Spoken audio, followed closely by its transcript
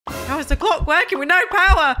How is the clock working with no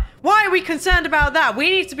power? Why are we concerned about that? We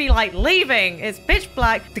need to be like leaving. It's pitch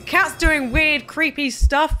black. The cat's doing weird, creepy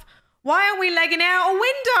stuff. Why aren't we legging out a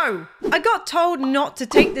window? I got told not to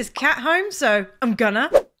take this cat home, so I'm gonna.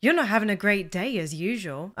 You're not having a great day as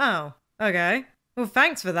usual. Oh, okay. Well,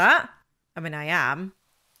 thanks for that. I mean, I am.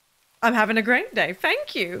 I'm having a great day.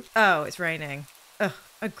 Thank you. Oh, it's raining. Ugh,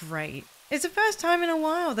 great. It's the first time in a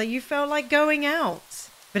while that you felt like going out.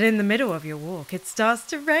 But in the middle of your walk, it starts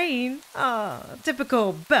to rain. Ah,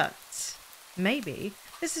 typical, but maybe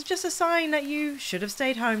this is just a sign that you should have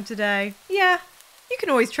stayed home today. Yeah, you can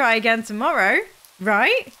always try again tomorrow,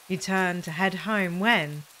 right? You turn to head home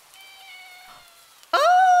when...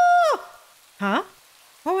 Oh! Huh?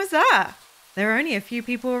 What was that? There are only a few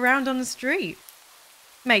people around on the street.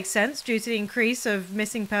 Makes sense due to the increase of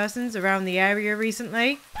missing persons around the area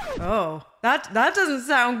recently. Oh, that doesn't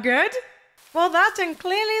sound good. Well, that and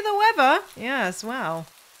clearly the weather. Yes, well,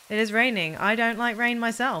 it is raining. I don't like rain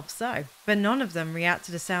myself, so. But none of them react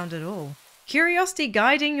to the sound at all. Curiosity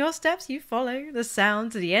guiding your steps, you follow the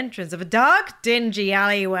sound to the entrance of a dark, dingy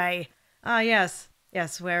alleyway. Ah, yes,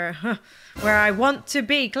 where I want to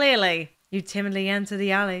be, clearly. You timidly enter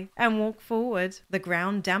the alley and walk forward. The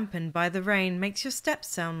ground dampened by the rain makes your steps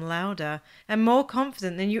sound louder and more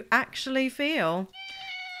confident than you actually feel.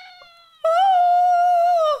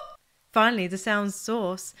 Finally, the sound's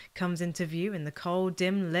source comes into view in the cold,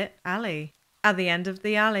 dim-lit alley. At the end of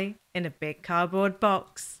the alley, in a big cardboard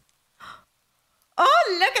box.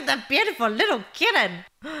 Oh, look at the beautiful little kitten!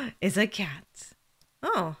 Is a cat.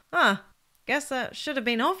 Oh, guess that should have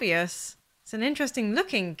been obvious. It's an interesting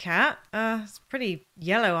looking cat. Its pretty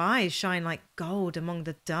yellow eyes shine like gold among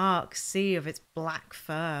the dark sea of its black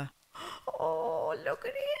fur. Oh, look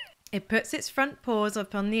at it! It puts its front paws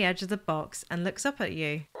up on the edge of the box and looks up at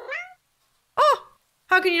you. Oh,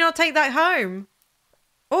 how can you not take that home?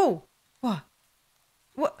 Oh, what?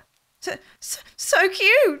 So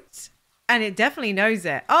cute. And it definitely knows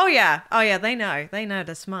it. Oh yeah, they know.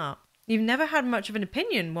 They're smart. You've never had much of an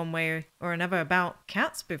opinion one way or another about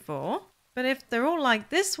cats before. But if they're all like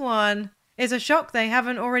this one, it's a shock they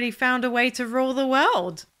haven't already found a way to rule the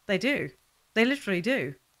world. They do. They literally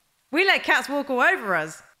do. We let cats walk all over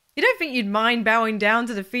us. You don't think you'd mind bowing down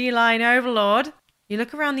to the feline overlord? You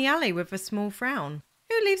look around the alley with a small frown.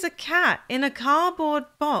 Who leaves a cat in a cardboard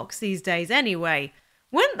box these days anyway?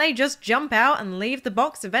 Wouldn't they just jump out and leave the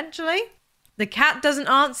box eventually? The cat doesn't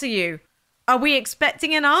answer you. Are we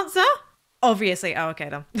expecting an answer? Obviously. Oh, okay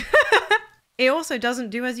then. It also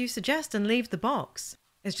doesn't do as you suggest and leave the box.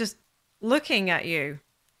 It's just looking at you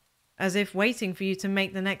as if waiting for you to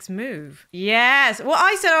make the next move. Yes. Well,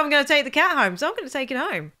 I said I'm going to take the cat home, so I'm going to take it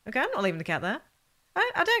home. Okay, I'm not leaving the cat there.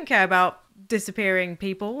 I don't care about disappearing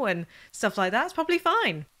people and stuff like that. It's probably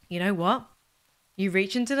fine. You know what? You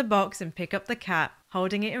reach into the box and pick up the cat,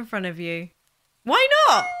 holding it in front of you. Why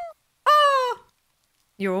not? Oh!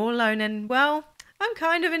 You're all alone and, well, I'm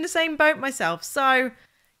kind of in the same boat myself, so...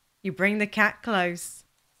 You bring the cat close.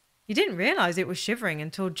 You didn't realize it was shivering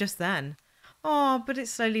until just then. Oh, but it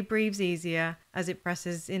slowly breathes easier as it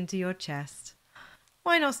presses into your chest.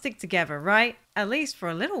 Why not stick together, right? At least for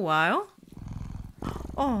a little while.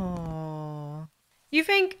 Oh. You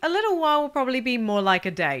think a little while will probably be more like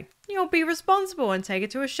a day. You'll be responsible and take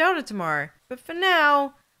it to a shelter tomorrow. But for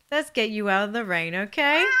now, let's get you out of the rain,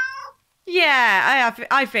 okay? Yeah,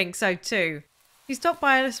 I think so too. You stop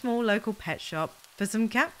by a small local pet shop for some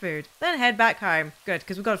cat food, then head back home. Good,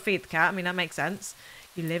 because we've got to feed the cat. I mean, that makes sense.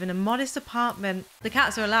 You live in a modest apartment. The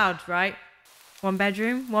cats are allowed, right? 1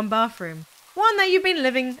 bedroom, 1 bathroom. One that you've been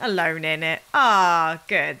living alone in it. Ah,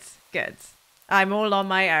 good. I'm all on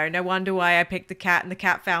my own. No wonder why I picked the cat and the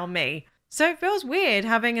cat found me. So it feels weird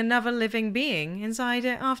having another living being inside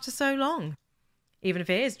it after so long. Even if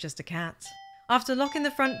it is just a cat. After locking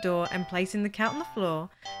the front door and placing the cat on the floor,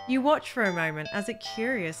 you watch for a moment as it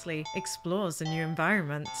curiously explores the new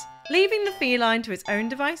environment. Leaving the feline to its own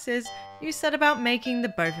devices, you set about making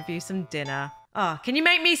the both of you some dinner. Can you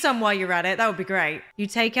make me some while you're at it? That would be great. You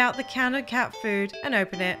take out the can of cat food and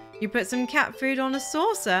open it. You put some cat food on a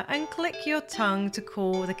saucer and click your tongue to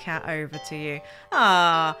call the cat over to you.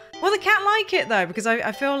 Will the cat like it though? Because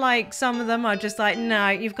I feel like some of them are just like, no,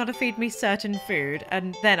 you've got to feed me certain food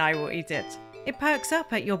and then I will eat it. It perks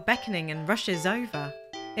up at your beckoning and rushes over.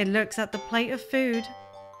 It looks at the plate of food.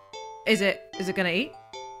 Is it gonna eat?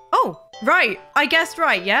 Oh, right. I guessed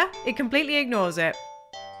right, yeah? It completely ignores it.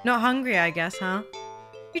 Not hungry, I guess, huh?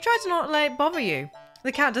 You try to not let it bother you.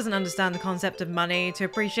 The cat doesn't understand the concept of money to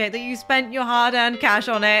appreciate that you spent your hard-earned cash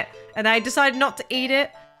on it and they decide not to eat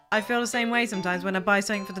it. I feel the same way sometimes when I buy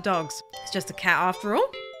something for the dogs. It's just a cat after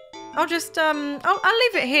all. I'll just, I'll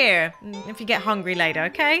leave it here if you get hungry later,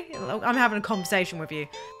 okay? I'm having a conversation with you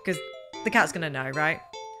because the cat's gonna know, right?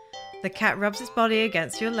 The cat rubs its body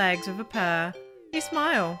against your legs with a purr. You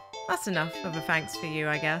smile. That's enough of a thanks for you,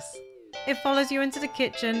 I guess. It follows you into the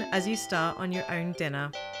kitchen as you start on your own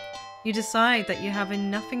dinner. You decide that you have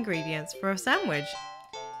enough ingredients for a sandwich.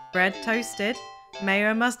 Bread toasted, mayo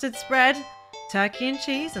and mustard spread, turkey and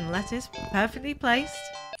cheese and lettuce perfectly placed.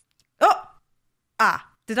 Oh! Ah!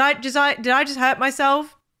 Did I just hurt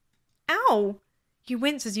myself? Ow! You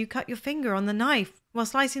wince as you cut your finger on the knife while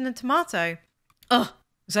slicing the tomato. Ugh!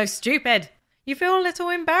 So stupid! You feel a little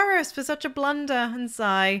embarrassed for such a blunder and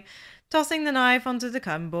sigh, tossing the knife onto the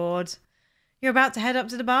cupboard. You're about to head up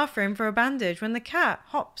to the bathroom for a bandage when the cat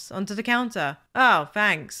hops onto the counter. Oh,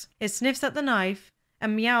 thanks. It sniffs at the knife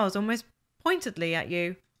and meows almost pointedly at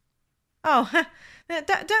you. Oh,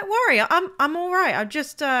 don't worry. I'm all right.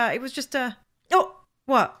 It was just a... Oh,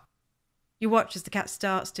 what? You watch as the cat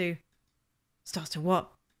starts to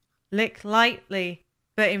what? Lick lightly,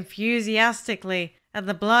 but enthusiastically at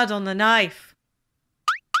the blood on the knife.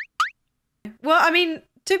 Well, I mean,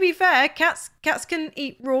 to be fair, cats can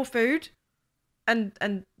eat raw food.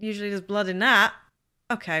 And usually there's blood in that.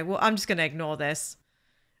 Okay, well, I'm just going to ignore this.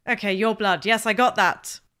 Okay, your blood. Yes, I got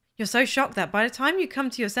that. You're so shocked that by the time you come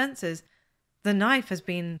to your senses, the knife has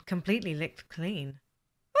been completely licked clean.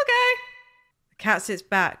 Okay. The cat sits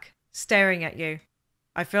back, staring at you.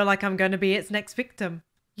 I feel like I'm going to be its next victim.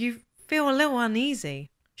 You feel a little uneasy.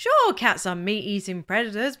 Sure, cats are meat-eating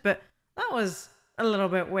predators, but that was a little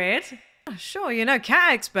bit weird. Sure, you're no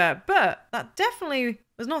cat expert, but that definitely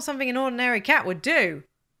was not something an ordinary cat would do.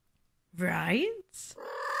 Right?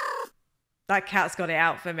 That cat's got it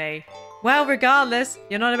out for me. Well, regardless,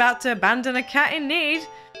 you're not about to abandon a cat in need.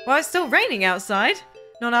 Well, it's still raining outside.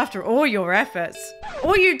 Not after all your efforts.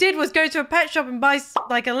 All you did was go to a pet shop and buy,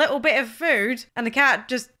 like, a little bit of food, and the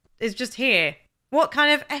cat is just here. What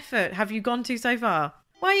kind of effort have you gone to so far?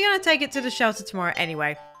 Well, you're gonna take it to the shelter tomorrow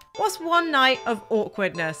anyway. What's one night of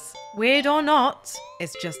awkwardness? Weird or not,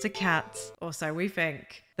 it's just a cat, or so we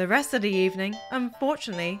think. The rest of the evening,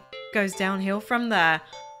 unfortunately, goes downhill from there.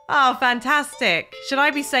 Oh, fantastic. Should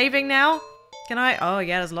I be saving now? Can I? Oh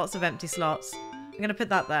yeah, there's lots of empty slots. I'm gonna put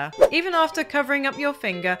that there. Even after covering up your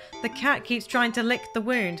finger, the cat keeps trying to lick the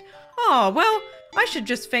wound. Oh, well, I should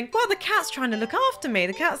just think, well, the cat's trying to look after me.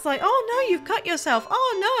 The cat's like, oh no, you've cut yourself.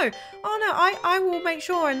 Oh no, I will make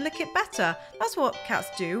sure and lick it better. That's what cats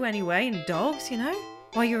do anyway, and dogs, you know?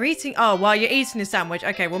 While you're eating a sandwich.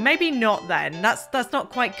 Okay, well, maybe not then. That's not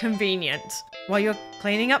quite convenient. While you're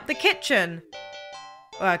cleaning up the kitchen.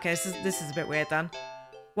 Well, okay, this is a bit weird then.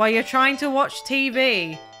 While you're trying to watch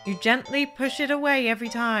TV, you gently push it away every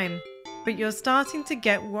time. But you're starting to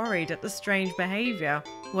get worried at the strange behavior.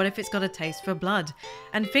 What if it's got a taste for blood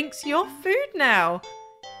and thinks you're food now?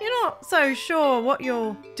 You're not so sure what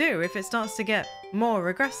you'll do if it starts to get more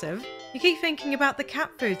aggressive. You keep thinking about the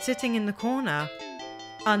cat food sitting in the corner.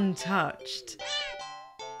 Untouched.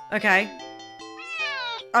 Okay.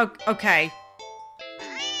 Oh, okay.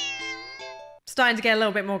 Starting to get a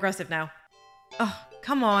little bit more aggressive now. Oh,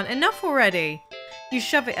 come on, enough already. You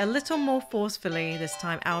shove it a little more forcefully this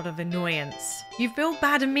time out of annoyance. You feel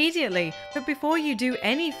bad immediately, but before you do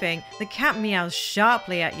anything, the cat meows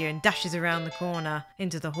sharply at you and dashes around the corner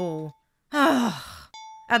into the hall.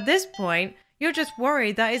 At this point, you're just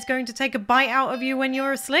worried that it's going to take a bite out of you when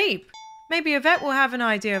you're asleep. Maybe a vet will have an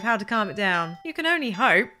idea of how to calm it down. You can only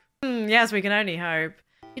hope. Yes, we can only hope.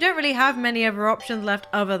 You don't really have many other options left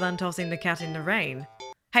other than tossing the cat in the rain.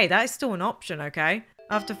 Hey, that is still an option, okay?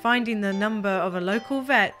 After finding the number of a local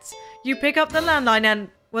vet, you pick up the landline and...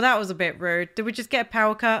 Well, that was a bit rude. Did we just get a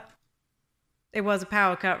power cut? It was a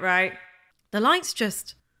power cut, right? The lights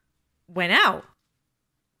just... went out.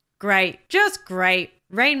 Great. Just great.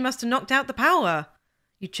 Rain must have knocked out the power.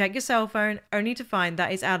 You check your cell phone, only to find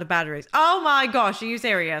that it's out of batteries. Oh my gosh, are you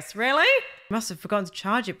serious? Really? Must have forgotten to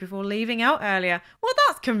charge it before leaving out earlier. Well,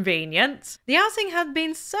 that's convenient. The outing had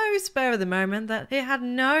been so spur of the moment that it had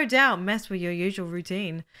no doubt messed with your usual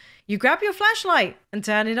routine. You grab your flashlight and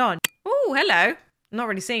turn it on. Oh, hello. Not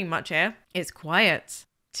really seeing much here. It's quiet.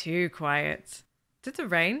 Too quiet. Did the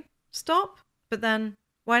rain stop? But then,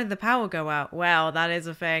 why did the power go out? Well, that is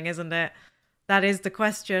a thing, isn't it? That is the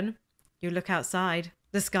question. You look outside.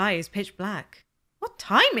 The sky is pitch black. What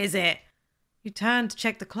time is it? You turn to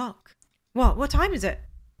check the clock. What time is it?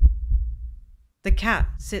 The cat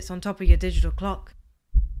sits on top of your digital clock,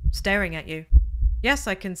 staring at you. Yes,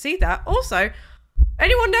 I can see that. Also,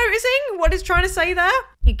 anyone noticing what it's trying to say there?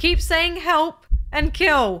 He keeps saying help and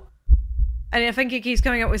kill. And I think he keeps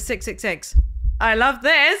coming up with 666. I love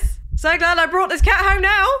this. So glad I brought this cat home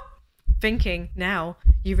now. Thinking now,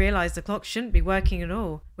 you realize the clock shouldn't be working at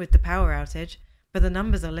all with the power outage, but the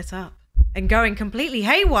numbers are lit up and going completely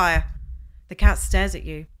haywire. The cat stares at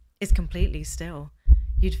you. It's completely still.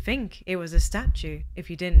 You'd think it was a statue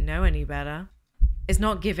if you didn't know any better. It's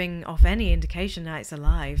not giving off any indication that it's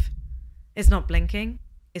alive. It's not blinking.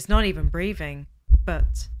 It's not even breathing.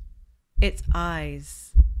 But its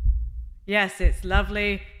eyes. Yes, its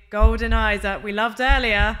lovely golden eyes that we loved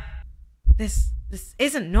earlier. This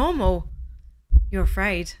isn't normal. You're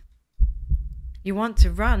afraid. You want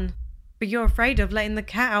to run, but you're afraid of letting the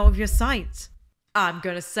cat out of your sight. I'm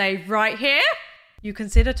gonna save right here. You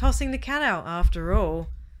consider tossing the cat out after all.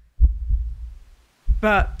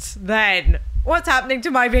 But then, what's happening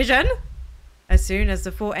to my vision? As soon as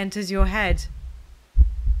the thought enters your head,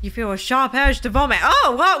 you feel a sharp urge to vomit.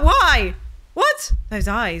 Oh, what? Why? What? Those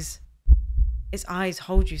eyes. Its eyes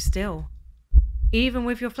hold you still, even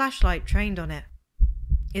with your flashlight trained on it.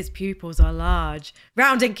 Its pupils are large,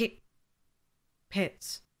 round and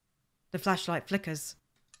pits. The flashlight flickers.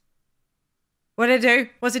 What did it do?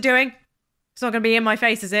 What's it doing? It's not going to be in my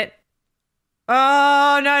face, is it?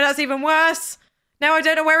 Oh, no, that's even worse. Now I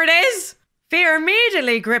don't know where it is. Fear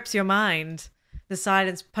immediately grips your mind. The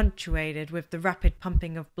silence punctuated with the rapid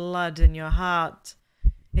pumping of blood in your heart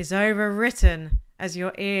is overwritten as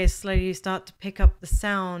your ears slowly start to pick up the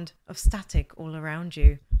sound of static all around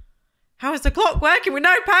you. How is the clock working with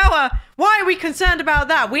no power? Why are we concerned about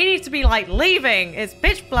that? We need to be like leaving. It's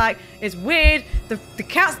pitch black. It's weird. The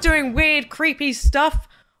cat's doing weird, creepy stuff.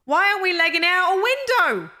 Why aren't we legging out a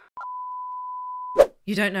window?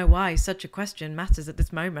 You don't know why such a question matters at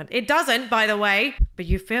this moment. It doesn't, by the way. But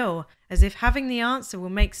you feel as if having the answer will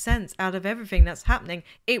make sense out of everything that's happening.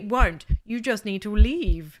 It won't. You just need to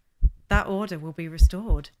leave. That order will be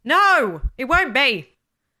restored. No, it won't be.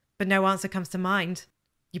 But no answer comes to mind.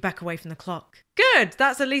 You back away from the clock. Good,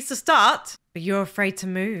 that's at least a start. But you're afraid to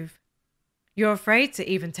move. You're afraid to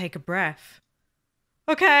even take a breath.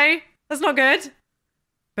 Okay, that's not good.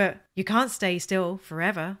 But you can't stay still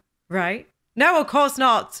forever, right? No, of course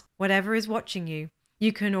not. Whatever is watching you,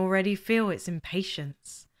 you can already feel its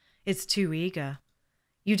impatience. It's too eager.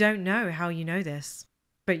 You don't know how you know this,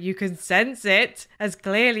 but you can sense it as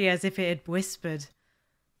clearly as if it had whispered.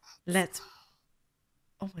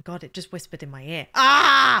 Oh my God, it just whispered in my ear.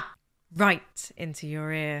 Ah! Right into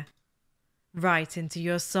your ear. Right into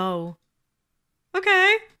your soul.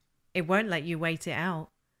 Okay. It won't let you wait it out.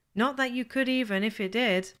 Not that you could even if it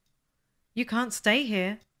did. You can't stay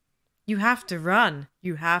here. You have to run.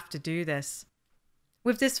 You have to do this.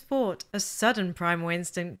 With this thought, a sudden primal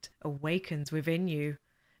instinct awakens within you,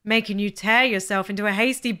 making you tear yourself into a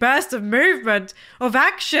hasty burst of movement, of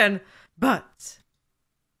action. But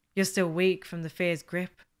you're still weak from the fear's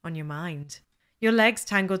grip on your mind. Your legs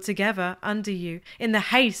tangled together under you in the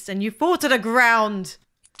haste, and you fall to the ground.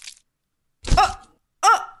 What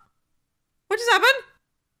just happened?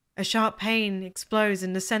 A sharp pain explodes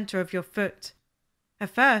in the center of your foot. At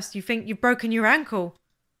first, you think you've broken your ankle,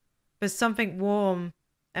 but something warm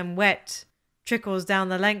and wet trickles down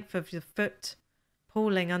the length of your foot,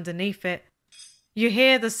 pooling underneath it. You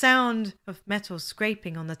hear the sound of metal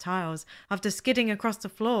scraping on the tiles after skidding across the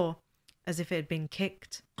floor, as if it had been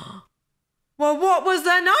kicked. Well, what was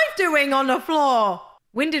the knife doing on the floor?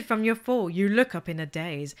 Winded from your fall, you look up in a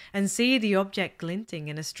daze and see the object glinting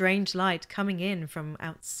in a strange light coming in from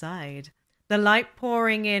outside. The light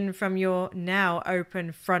pouring in from your now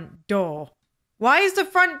open front door. Why is the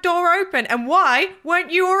front door open, and why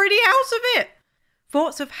weren't you already out of it?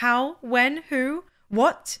 Thoughts of how, when, who,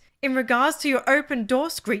 what in regards to your open door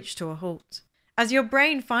screech to a halt as your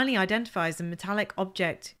brain finally identifies the metallic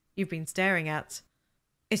object you've been staring at.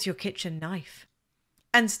 It's your kitchen knife.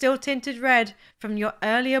 And still tinted red from your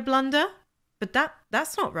earlier blunder? But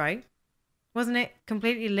that's not right. Wasn't it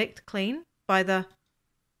completely licked clean by the...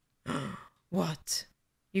 What?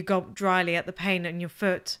 You gulp dryly at the pain in your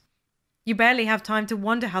foot. You barely have time to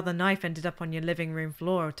wonder how the knife ended up on your living room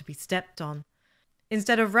floor to be stepped on,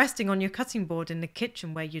 instead of resting on your cutting board in the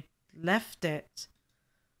kitchen where you'd left it.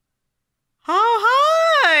 Oh,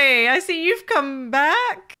 hi! I see you've come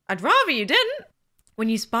back. I'd rather you didn't. When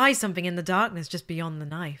you spy something in the darkness just beyond the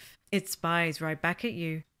knife, it spies right back at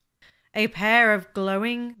you. A pair of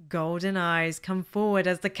glowing golden eyes come forward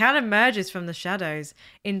as the cat emerges from the shadows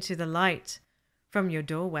into the light from your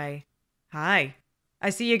doorway. Hi. I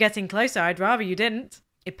see you're getting closer. I'd rather you didn't.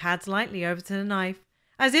 It pads lightly over to the knife,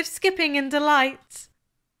 as if skipping in delight.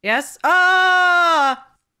 Yes? Ah!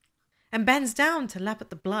 And bends down to lap at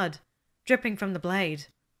the blood, dripping from the blade.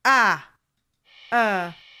 Ah!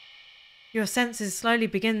 Your senses slowly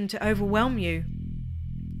begin to overwhelm you.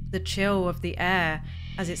 The chill of the air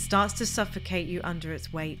as it starts to suffocate you under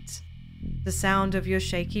its weight. The sound of your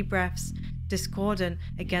shaky breaths, discordant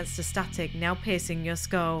against the static now piercing your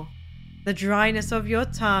skull. The dryness of your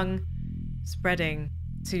tongue spreading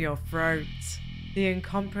to your throat. The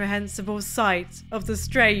incomprehensible sight of the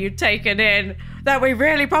stray you'd taken in, that we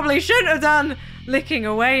really probably shouldn't have done, licking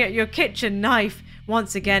away at your kitchen knife,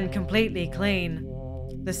 once again completely clean.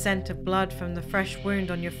 The scent of blood from the fresh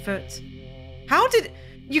wound on your foot. How did...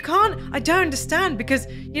 You can't... I don't understand, because,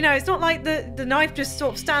 you know, it's not like the knife just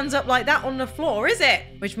sort of stands up like that on the floor, is it?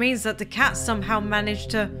 Which means that the cat somehow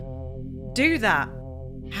managed to do that.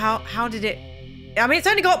 How did it... I mean, it's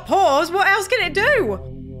only got paws. What else can it do?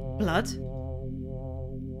 Blood?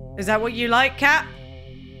 Is that what you like, cat?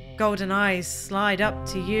 Golden eyes slide up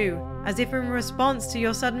to you, as if in response to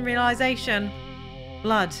your sudden realization.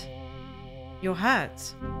 Blood. You're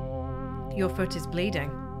hurt. Your foot is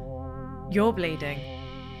bleeding. You're bleeding.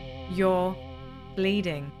 You're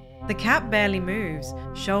bleeding. The cat barely moves,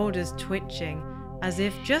 shoulders twitching, as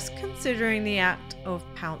if just considering the act of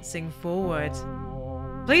pouncing forward.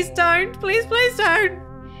 Please don't! Please, please don't!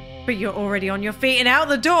 But you're already on your feet and out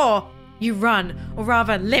the door! You run, or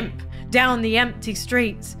rather limp, down the empty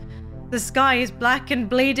streets. The sky is black and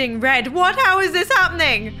bleeding red. What? How is this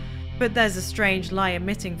happening? But there's a strange light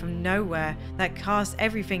emitting from nowhere that casts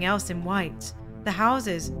everything else in white. The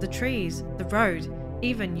houses, the trees, the road,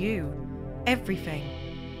 even you. Everything.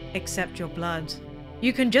 Except your blood.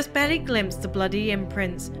 You can just barely glimpse the bloody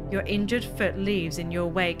imprints your injured foot leaves in your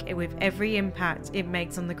wake with every impact it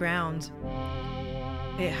makes on the ground.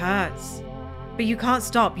 It hurts. But you can't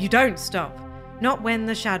stop. You don't stop. Not when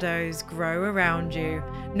the shadows grow around you.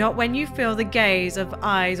 Not when you feel the gaze of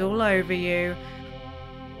eyes all over you.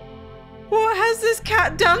 What has this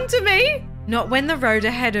cat done to me? Not when the road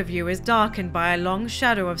ahead of you is darkened by a long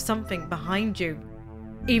shadow of something behind you.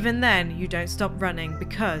 Even then, you don't stop running,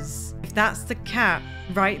 because if that's the cat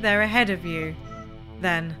right there ahead of you,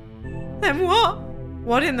 then what?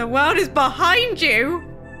 What in the world is behind you?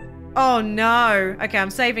 Oh no. Okay, I'm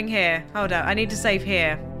saving here. Hold up, I need to save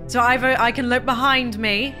here. So either I can look behind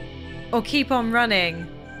me or keep on running.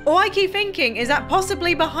 All I keep thinking is that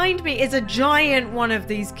possibly behind me is a giant one of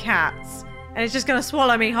these cats, and it's just gonna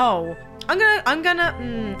swallow me whole. I'm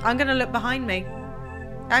gonna look behind me.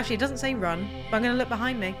 Actually, it doesn't say run, but I'm gonna look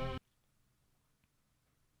behind me.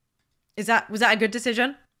 Was that a good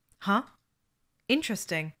decision? Huh?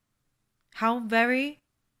 Interesting. How very,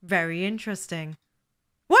 very interesting.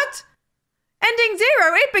 What? Ending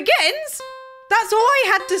 0, it begins? That's all I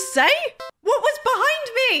had to say? What was behind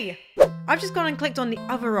me? I've just gone and clicked on the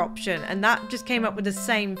other option, and that just came up with the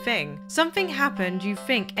same thing. Something happened, you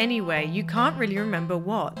think anyway, you can't really remember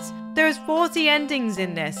what. There's 40 endings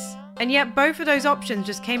in this, and yet both of those options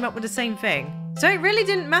just came up with the same thing. So it really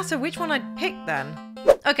didn't matter which one I'd picked then.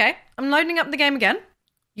 Okay, I'm loading up the game again.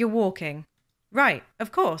 You're walking. Right,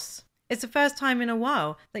 of course. It's the first time in a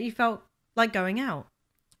while that you felt like going out.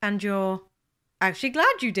 And you're actually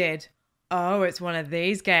glad you did. Oh, it's one of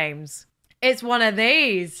these games. It's one of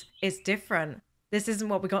these. It's different. This isn't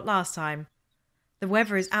what we got last time. The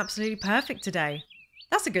weather is absolutely perfect today.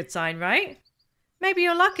 That's a good sign, right? Maybe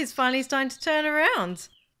your luck is finally starting to turn around.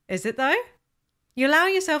 Is it though? You allow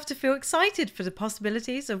yourself to feel excited for the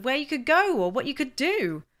possibilities of where you could go or what you could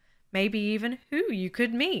do. Maybe even who you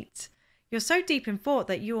could meet. You're so deep in thought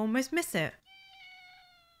that you almost miss it.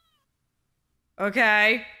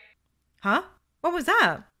 Okay. Huh? What was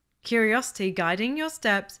that? Curiosity guiding your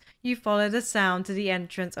steps, you follow the sound to the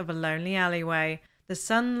entrance of a lonely alleyway. The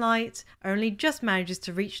sunlight only just manages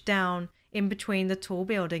to reach down in between the tall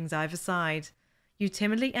buildings either side. You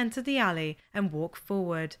timidly enter the alley and walk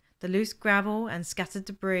forward, the loose gravel and scattered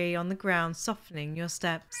debris on the ground softening your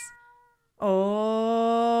steps.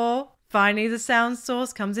 Oh, finally the sound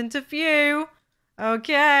source comes into view.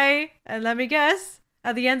 Okay, and let me guess,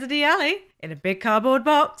 at the end of the alley, in a big cardboard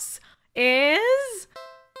box, is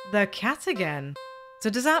the cat again. So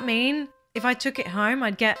does that mean if I took it home,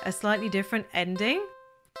 I'd get a slightly different ending?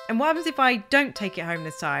 And what happens if I don't take it home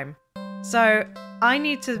this time? So I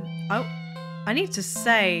need to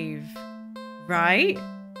save, right?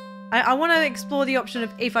 I want to explore the option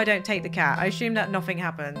of if I don't take the cat. I assume that nothing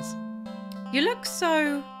happens. You look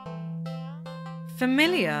so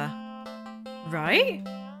familiar, right?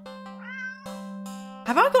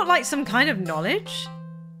 Have I got like some kind of knowledge?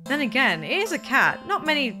 Then again, it is a cat. Not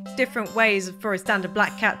many different ways for a standard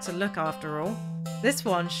black cat to look after all. This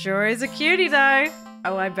one sure is a cutie though.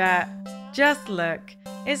 Oh, I bet. Just look.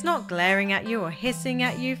 It's not glaring at you or hissing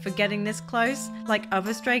at you for getting this close like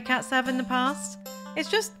other stray cats have in the past. It's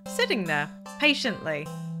just sitting there, patiently,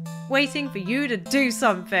 waiting for you to do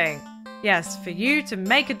something. Yes, for you to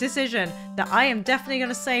make a decision that I am definitely going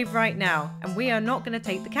to save right now. And we are not going to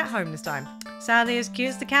take the cat home this time. Sadly, as cute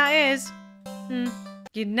as the cat is,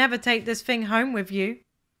 you'd never take this thing home with you.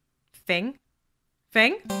 Thing?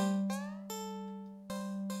 Thing?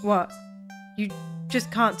 What? You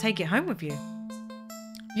just can't take it home with you.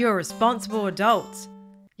 You're a responsible adult.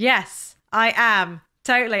 Yes, I am.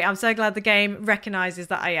 Totally. I'm so glad the game recognizes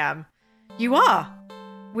that I am. You are.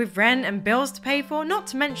 With rent and bills to pay for, not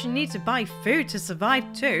to mention you need to buy food to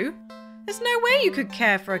survive too. There's no way you could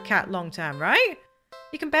care for a cat long term, right?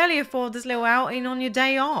 You can barely afford this little outing on your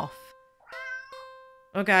day off.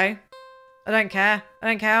 Okay. I don't care. I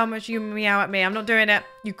don't care how much you meow at me. I'm not doing it.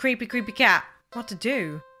 You creepy, creepy cat. What to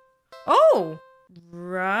do? Oh!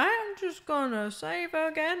 Right, I'm just gonna save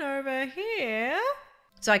again over here.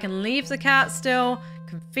 So I can leave the cat still,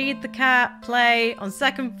 can feed the cat, play. On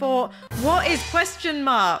second thought, what is question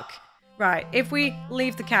mark? Right, if we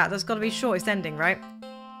leave the cat, that's got to be shortest ending, right?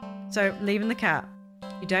 So, leaving the cat.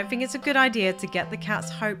 You don't think it's a good idea to get the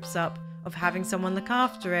cat's hopes up of having someone look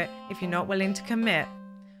after it if you're not willing to commit.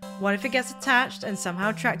 What if it gets attached and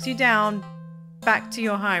somehow tracks you down back to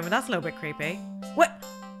your home? Well, that's a little bit creepy.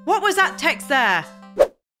 What was that text there?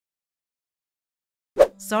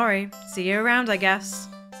 Sorry, see you around, I guess.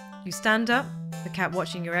 You stand up, the cat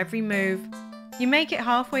watching your every move. You make it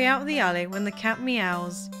halfway out of the alley when the cat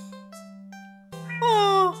meows.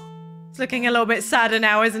 Oh, it's looking a little bit sadder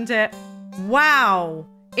now, isn't it? Wow.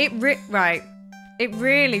 It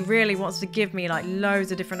really, really wants to give me like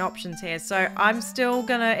loads of different options here, so I'm still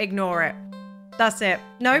gonna ignore it. That's it.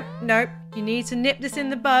 Nope. You need to nip this in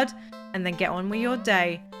the bud and then get on with your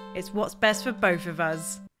day. It's what's best for both of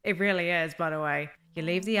us. It really is, by the way. You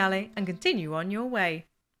leave the alley and continue on your way.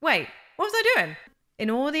 Wait, what was I doing? In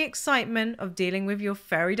all the excitement of dealing with your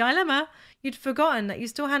furry dilemma, you'd forgotten that you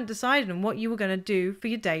still hadn't decided on what you were going to do for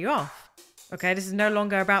your day off. Okay, this is no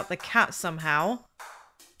longer about the cat somehow.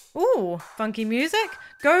 Ooh, funky music.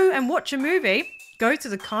 Go and watch a movie. Go to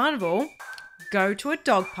the carnival. Go to a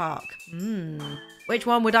dog park. Which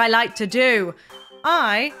one would I like to do?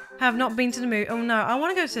 I have not been to the movie. Oh no, I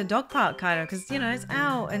want to go to the dog park kind of because, you know, it's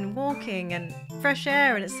out and walking and fresh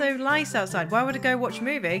air and it's so nice outside. Why would I go watch a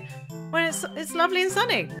movie when it's lovely and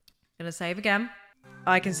sunny? Gonna save again.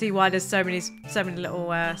 I can see why there's so many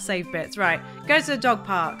little save bits. Right, go to the dog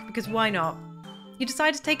park because why not? You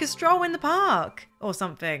decide to take a stroll in the park or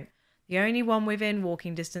something. The only one within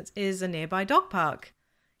walking distance is a nearby dog park.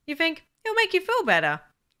 You think it'll make you feel better.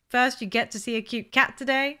 First, you get to see a cute cat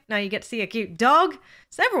today. Now you get to see a cute dog.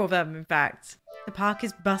 Several of them, in fact. The park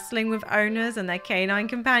is bustling with owners and their canine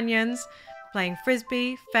companions. Playing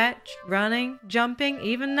frisbee, fetch, running, jumping,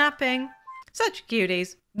 even napping. Such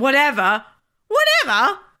cuties. Whatever.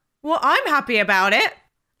 Well, I'm happy about it.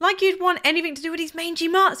 Like you'd want anything to do with these mangy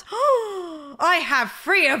mutts. I have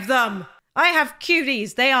 3 of them. I have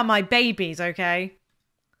cuties. They are my babies, okay?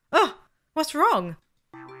 Oh, what's wrong?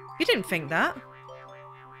 You didn't think that.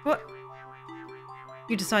 What?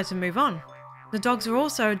 You decide to move on. The dogs are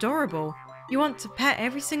also adorable. You want to pet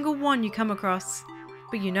every single one you come across.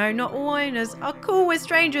 But you know, not all owners are cool with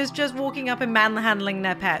strangers just walking up and manhandling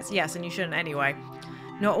their pets. Yes, and you shouldn't anyway.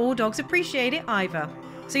 Not all dogs appreciate it either.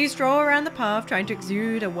 So you stroll around the path trying to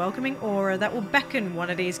exude a welcoming aura that will beckon one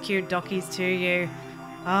of these cute doggies to you.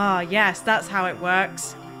 Ah, yes, that's how it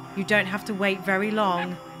works. You don't have to wait very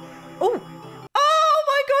long. Oh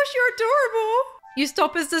my gosh, you're adorable. You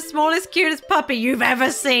stop as the smallest, cutest puppy you've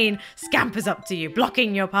ever seen scampers up to you,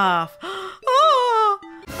 blocking your path. Oh,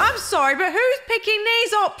 I'm sorry, but who's picking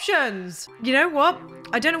these options? You know what?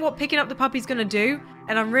 I don't know what picking up the puppy's gonna do,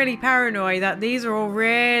 and I'm really paranoid that these are all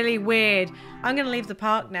really weird. I'm gonna leave the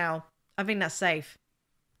park now. I think that's safe.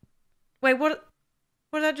 Wait, what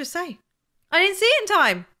did I just say? I didn't see it in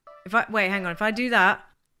time. Wait, hang on. If I do that,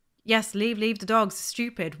 yes, leave the dogs.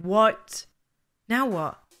 Stupid. What? Now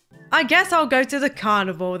what? I guess I'll go to the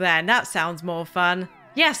carnival then. That sounds more fun.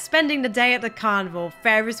 Yes, spending the day at the carnival.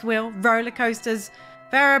 Ferris wheel, roller coasters,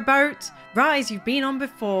 ferry boat, rides you've been on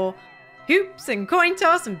before, hoops and coin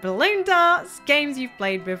toss and balloon darts, games you've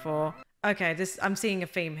played before. Okay, I'm seeing a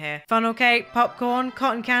theme here. Funnel cake, popcorn,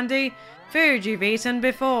 cotton candy, food you've eaten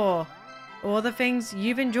before. All the things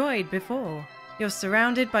you've enjoyed before. You're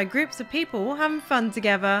surrounded by groups of people all having fun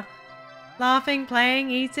together. Laughing, playing,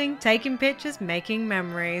 eating, taking pictures, making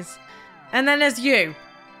memories. And then there's you.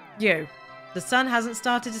 You. The sun hasn't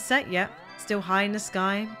started to set yet. Still high in the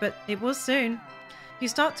sky, but it will soon. You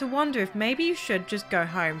start to wonder if maybe you should just go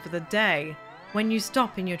home for the day. When you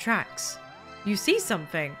stop in your tracks, you see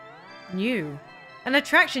something new. An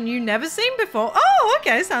attraction you've never seen before. Oh,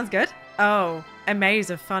 okay, sounds good. Oh, a maze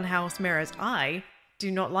of funhouse mirrors. I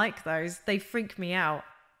do not like those. They freak me out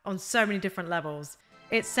on so many different levels.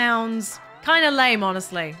 It sounds kind of lame,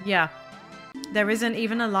 honestly. Yeah. There isn't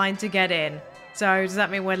even a line to get in. So does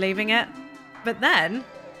that mean we're leaving it? But then,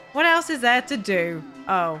 what else is there to do?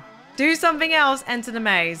 Oh, do something else, enter the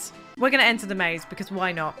maze. We're going to enter the maze because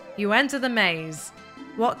why not? You enter the maze.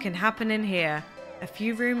 What can happen in here? A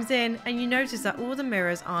few rooms in and you notice that all the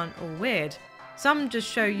mirrors aren't all weird. Some just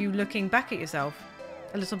show you looking back at yourself.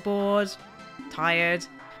 A little bored, tired,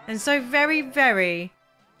 and so very, very...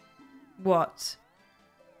 What?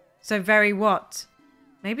 So very what?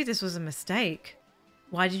 Maybe this was a mistake.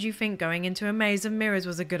 Why did you think going into a maze of mirrors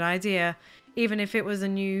was a good idea, even if it was a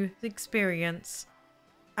new experience?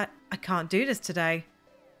 I can't do this today.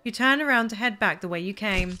 You turn around to head back the way you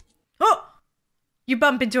came. Oh! You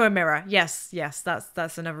bump into a mirror. Yes,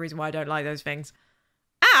 that's another reason why I don't like those things.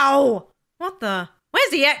 Ow! What the?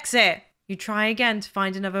 Where's the exit? You try again to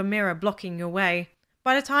find another mirror blocking your way.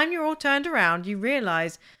 By the time you're all turned around, you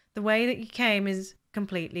realize the way that you came is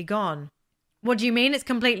completely gone. What do you mean it's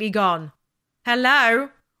completely gone? Hello?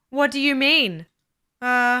 What do you mean?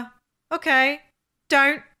 Okay.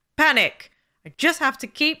 Don't panic. I just have to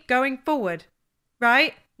keep going forward.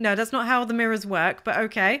 Right? No, that's not how the mirrors work, but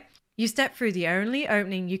okay. You step through the only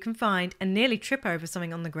opening you can find and nearly trip over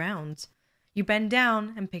something on the ground. You bend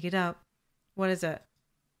down and pick it up. What is it?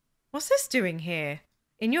 What's this doing here?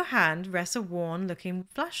 In your hand rests a worn-looking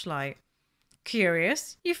flashlight.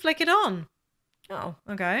 Curious, you flick it on. Oh,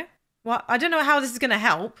 okay. What? I don't know how this is going to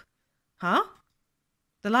help. Huh?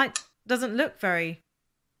 The light doesn't look very...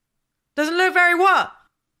 Doesn't look very what?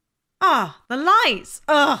 Ah, the lights.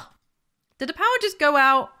 Ugh. Did the power just go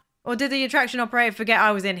out? Or did the attraction operator forget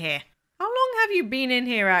I was in here? How long have you been in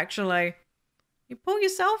here, actually? You pull your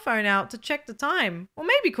cell phone out to check the time. Or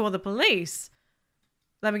maybe call the police.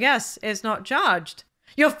 Let me guess, it's not charged.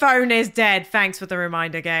 Your phone is dead. Thanks for the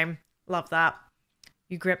reminder game. Love that.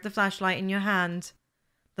 You grip the flashlight in your hand.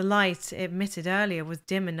 The light it emitted earlier was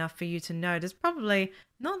dim enough for you to know there's probably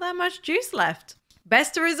not that much juice left.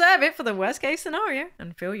 Best to reserve it for the worst case scenario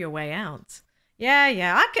and feel your way out. Yeah,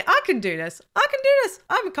 I can do this. I can do this.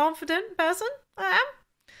 I'm a confident person. I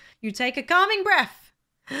am. You take a calming breath.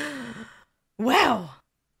 Well,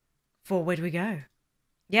 forward we go.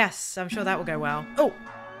 Yes, I'm sure that will go well. Oh,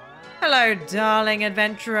 hello, darling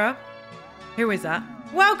adventurer. Who is that?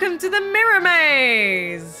 Welcome to the Mirror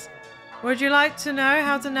Maze. Would you like to know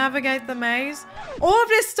how to navigate the maze? All of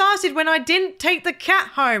this started when I didn't take the cat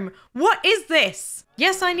home. What is this?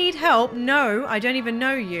 Yes, I need help. No, I don't even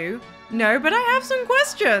know you. No, but I have some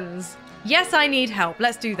questions. Yes, I need help.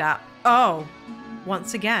 Let's do that. Oh,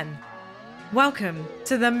 once again. Welcome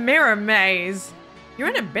to the Mirror Maze. You're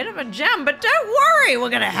in a bit of a jam, but don't worry, we're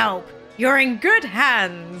gonna help. You're in good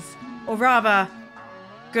hands. Or rather,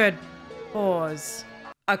 good paws.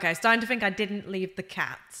 Okay, starting to think I didn't leave the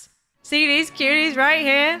cats. See these cuties right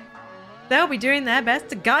here? They'll be doing their best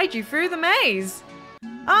to guide you through the maze.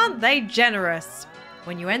 Aren't they generous?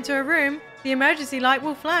 When you enter a room, the emergency light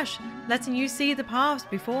will flash, letting you see the paths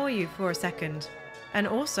before you for a second, and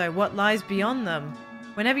also what lies beyond them.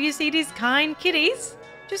 Whenever you see these kind kitties,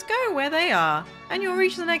 just go where they are, and you'll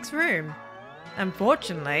reach the next room.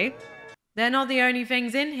 Unfortunately, they're not the only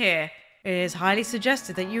things in here. It is highly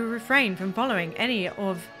suggested that you refrain from following any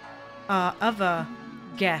of our other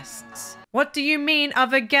guests. What do you mean,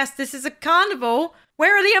 other guests? This is a carnival.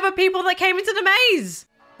 Where are the other people that came into the maze?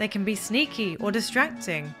 They can be sneaky or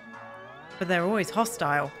distracting, but they're always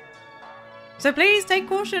hostile. So please take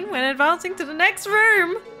caution when advancing to the next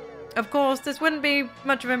room. Of course, this wouldn't be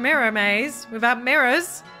much of a mirror maze without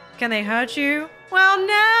mirrors. Can they hurt you? Well,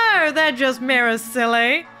 no, they're just mirrors,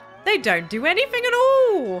 silly. They don't do anything at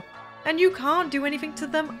all. And you can't do anything to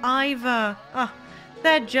them either.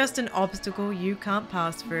 They're just an obstacle you can't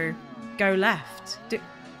pass through. Go left.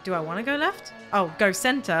 Do I want to go left? Oh, go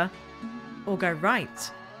center or go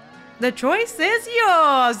right. The choice is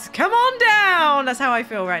yours. Come on down. That's how I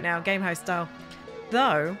feel right now, game host style.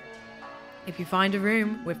 Though, if you find a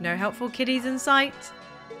room with no helpful kiddies in sight,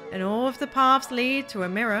 and all of the paths lead to a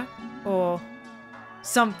mirror or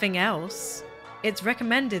something else, it's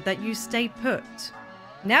recommended that you stay put.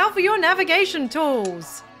 Now for your navigation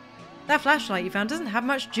tools. That flashlight you found doesn't have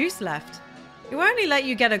much juice left. It will only let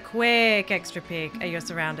you get a quick extra peek at your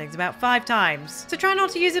surroundings about 5 times, so try not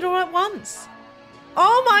to use it all at once.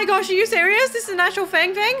 Oh my gosh, are you serious? This is an actual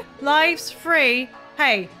thing? Life's free.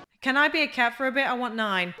 Hey, can I be a cat for a bit? I want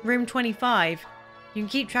 9. Room 25. You can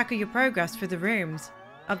keep track of your progress through the rooms.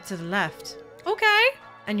 Up to the left. Okay.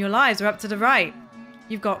 And your lives are up to the right.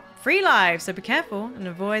 You've got 3 lives, so be careful and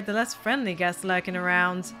avoid the less friendly guests lurking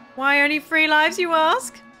around. Why only 3 lives, you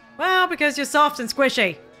ask? Well, because you're soft and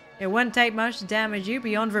squishy. It wouldn't take much to damage you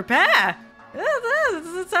beyond repair.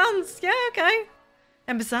 That sounds, yeah, okay.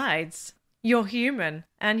 And besides, you're human,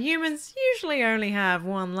 and humans usually only have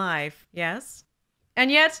one life, yes?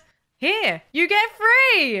 And yet, here, you get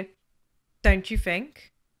free! Don't you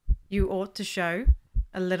think you ought to show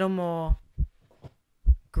a little more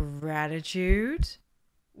gratitude?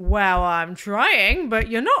 Well, I'm trying, but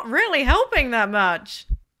you're not really helping that much.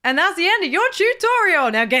 And that's the end of your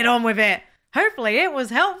tutorial. Now get on with it. Hopefully it was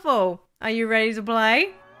helpful. Are you ready to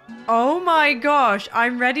play? Oh my gosh,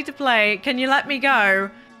 I'm ready to play. Can you let me go?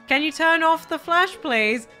 Can you turn off the flash,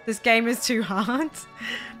 please? This game is too hard.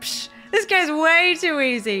 Psh, this game's way too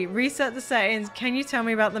easy. Reset the settings. Can you tell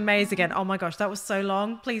me about the maze again? Oh my gosh, that was so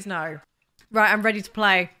long. Please no. Right, I'm ready to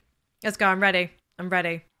play. Let's go. I'm ready. I'm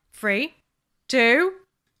ready. 3, 2,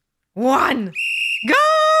 1.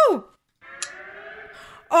 Go!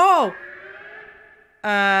 Oh!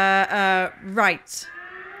 Right.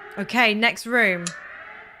 Okay, next room.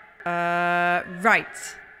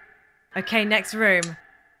 Right. Okay, next room.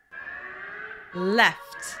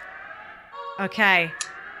 Left. Okay.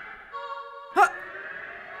 Huh.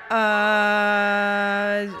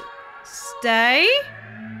 Stay?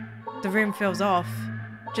 The room feels off.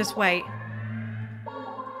 Just wait.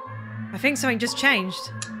 I think something just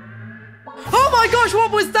changed. Oh my gosh,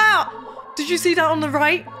 what was that? Did you see that on the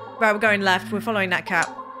right? Right, we're going left. We're following that cat.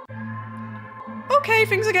 Okay,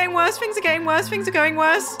 things are getting worse. Things are getting worse. Things are going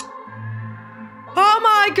worse. Oh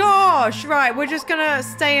my gosh. Right, we're just gonna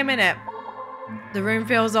stay a minute. The room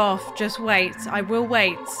feels off. Just wait. I will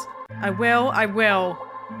wait. I will.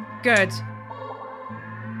 Good.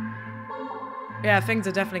 Yeah, things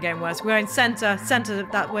are definitely getting worse. We're going center. Center,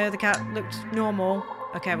 that where the cat looked normal.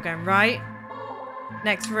 Okay, we're going right.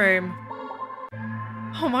 Next room.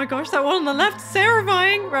 Oh my gosh, that one on the left is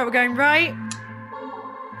terrifying. Right, we're going right.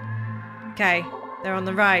 Okay, they're on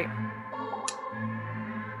the right.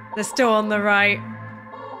 They're still on the right.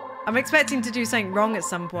 I'm expecting to do something wrong at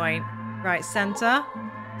some point. Right, center.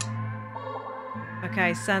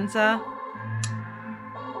 Okay, center.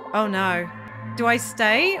 Oh no. Do I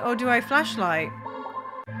stay or do I flashlight?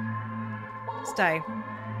 Stay.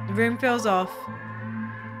 The room feels off.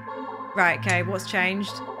 Right, okay, what's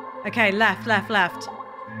changed? Okay, left.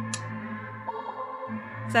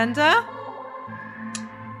 Center?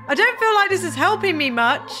 I don't feel like this is helping me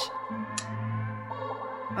much.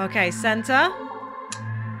 Okay, center.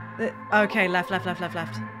 Okay, left.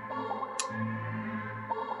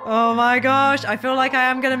 Oh my gosh, I feel like I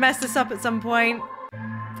am gonna mess this up at some point.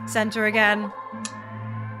 Center again.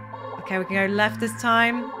 Okay, we can go left this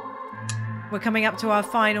time. We're coming up to our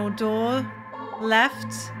final door.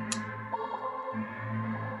 Left.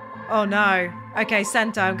 Oh no. Okay,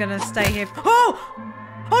 center. I'm gonna stay here. Oh!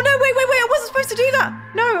 Oh no, wait. I wasn't supposed to do that.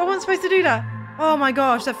 No, I wasn't supposed to do that. Oh my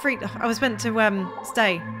gosh, that freaked. I was meant to,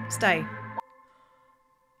 stay.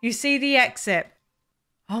 You see the exit.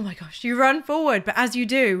 Oh my gosh, you run forward, but as you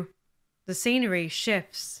do, the scenery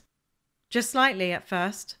shifts. Just slightly at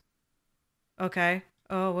first. Okay.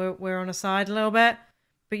 Oh, we're on a side a little bit.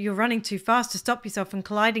 But you're running too fast to stop yourself from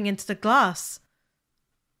colliding into the glass.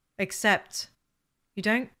 Except, you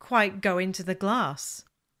don't quite go into the glass.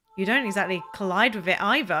 You don't exactly collide with it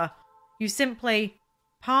either. You simply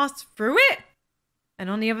pass through it. And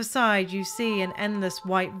on the other side, you see an endless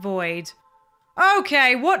white void.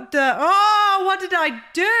 Okay, what did I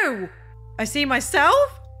do? I see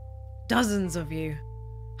myself? Dozens of you.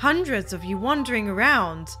 Hundreds of you wandering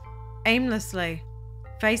around. Aimlessly.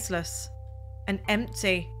 Faceless. And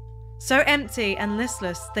empty. So empty and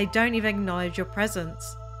listless, they don't even acknowledge your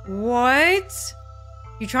presence. What?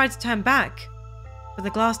 You try to turn back, but the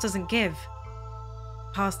glass doesn't give.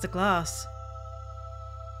 Past the glass.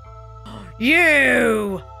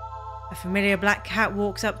 You! A familiar black cat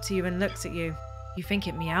walks up to you and looks at you. You think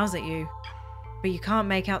it meows at you, but you can't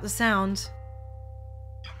make out the sound.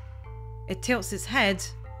 It tilts its head,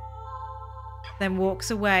 then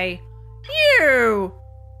walks away. You!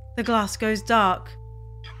 The glass goes dark.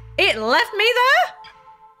 It left me there?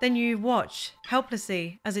 Then you watch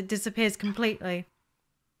helplessly as it disappears completely.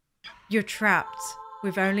 You're trapped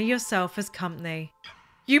with only yourself as company.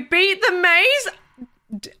 You beat the maze?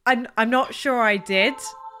 I'm not sure I did.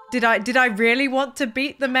 Did I really want to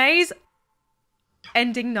beat the maze?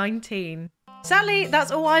 Ending 19. Sadly,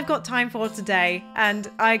 that's all I've got time for today, and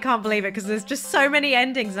I can't believe it because there's just so many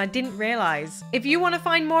endings and I didn't realize. If you want to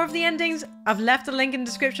find more of the endings, I've left a link in the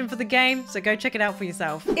description for the game, so go check it out for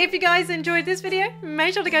yourself. If you guys enjoyed this video,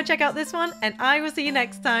 make sure to go check out this one, and I will see you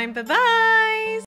next time. Bye-bye!